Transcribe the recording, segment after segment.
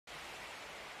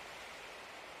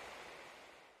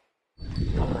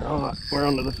Right, we're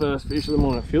on to the first fish of the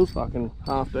morning. It feels fucking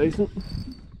half decent.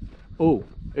 Oh,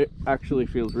 it actually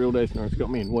feels real decent, or it's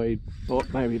got me in weed. Oh,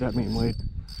 maybe it had me in weed.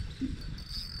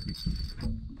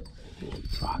 He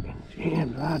fucking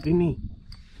jammed that, didn't he?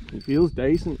 He feels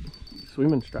decent.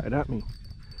 Swimming straight at me.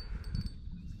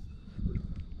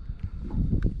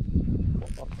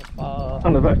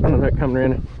 Under that, coming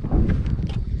around it.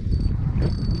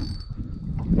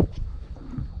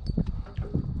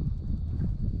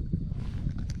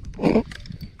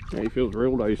 Yeah, he feels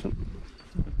real decent.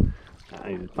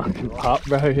 He's a fucking pup,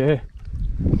 bro, yeah.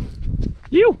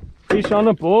 You! Fish on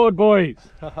the board, boys.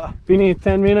 Been here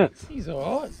 10 minutes. He's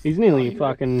alright. He's nearly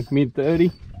fucking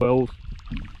mid-30.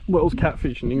 Wells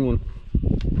catfish in England.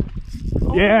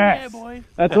 Oh, yes! Yeah, boy.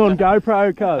 That's on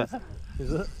GoPro, cuz.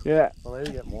 Is it? Yeah. I'll need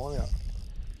to get mine out.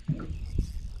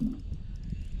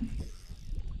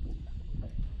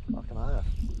 Fucking oath.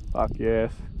 Fuck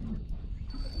yes.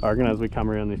 I reckon as we come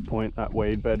around this point, that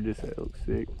weed bed just looks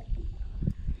sick.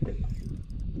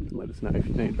 Let us know if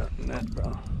you need that and that,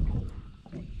 bro.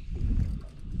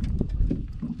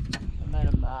 I made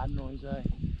a mad noise, eh?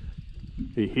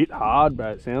 He hit hard,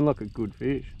 bro. It sounded like a good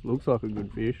fish. Looks like a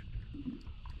good fish.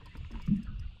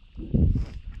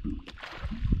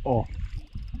 Oh.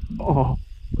 Oh.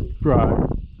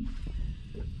 Bro.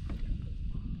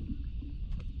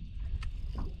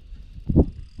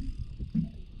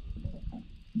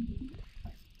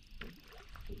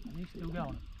 He's still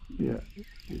going. Yeah,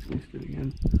 just missed it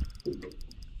again.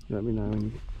 Let me know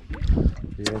when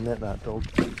Yeah, net that dog.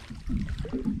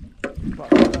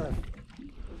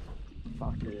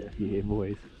 Fuck yeah. Yeah,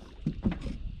 boys.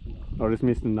 I just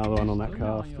missed another one on that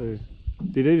cast too.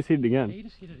 Did he just hit it again? He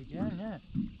just hit it again, yeah.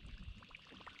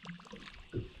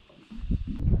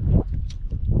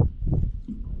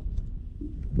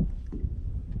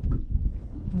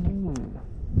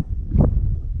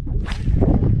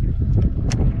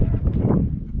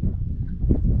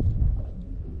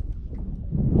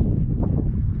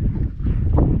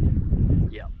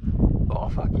 Yep. Oh,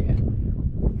 fuck yeah.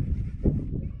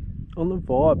 On the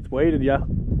vibes, weeded ya.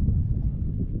 Come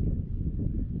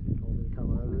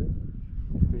over there.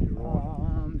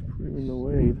 Put him in the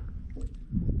weed.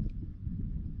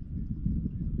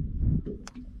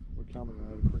 We're coming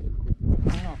over quick.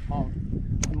 Oh,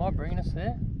 am I bringing us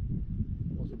there?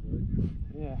 Possibly.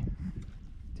 Yeah.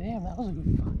 Damn, that was a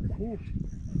good fucking fish.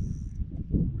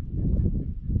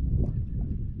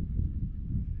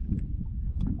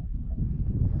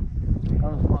 That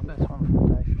was my best one for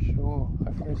the day for sure.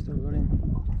 Hopefully I still got him.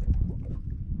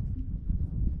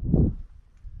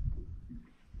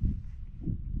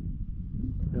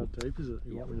 How deep is it?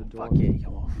 You want me to dive? Fuck yeah,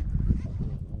 come off.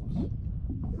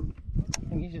 I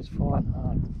think he's just fighting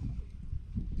hard.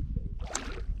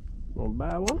 Not a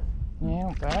bad one. Yeah,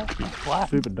 not bad. He's flat.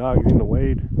 Super dark, he's in the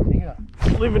weed. Nigga,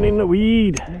 Living in the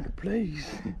weed. nigga, please.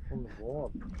 On the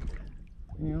vibe.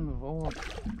 Yeah, on the vibe.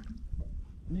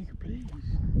 Nigga, please.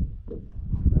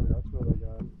 Maybe that's where they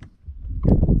go.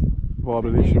 Vibe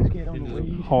Niggas edition. get on the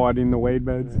weed. Hide in the weed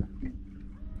beds.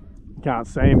 Can't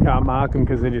see them, can't mark them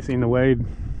because they're just in the weed.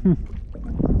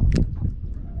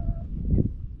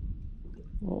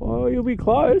 Oh, you'll be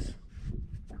close.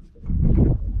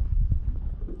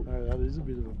 Hey, that is a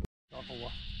bit of a...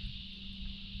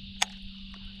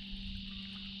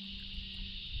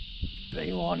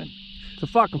 Beelining. It's a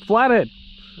fucking flathead.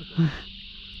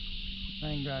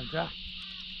 Main grab jack.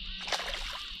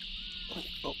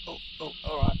 Oh,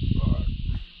 alright.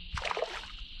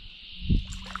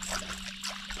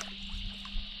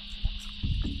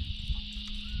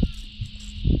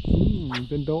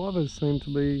 The divers seem to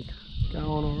be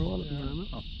going alright at the moment.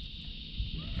 Oh.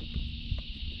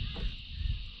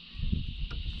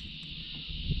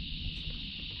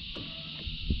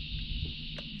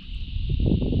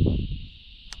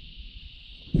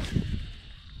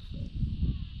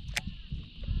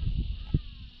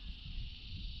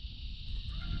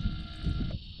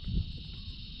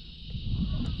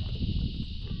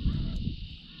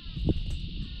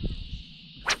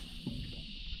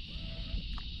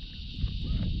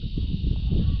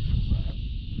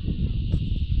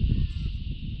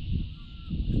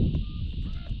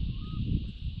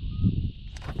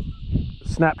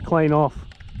 Snapped clean off.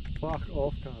 Fuck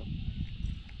off, cunt.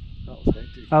 That was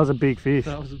hectic. That was a big fish.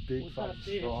 That was a big What's fucking that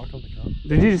fish? strike on the cunt.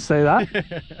 Did you just see that?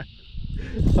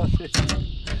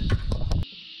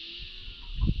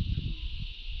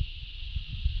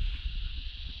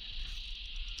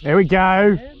 There we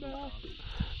go.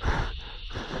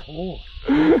 Oh.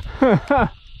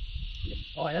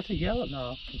 Oh, that's a yellow.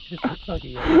 No, it just looks like a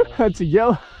yellow. That's a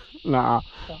yellow. Nah.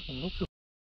 Fucking looks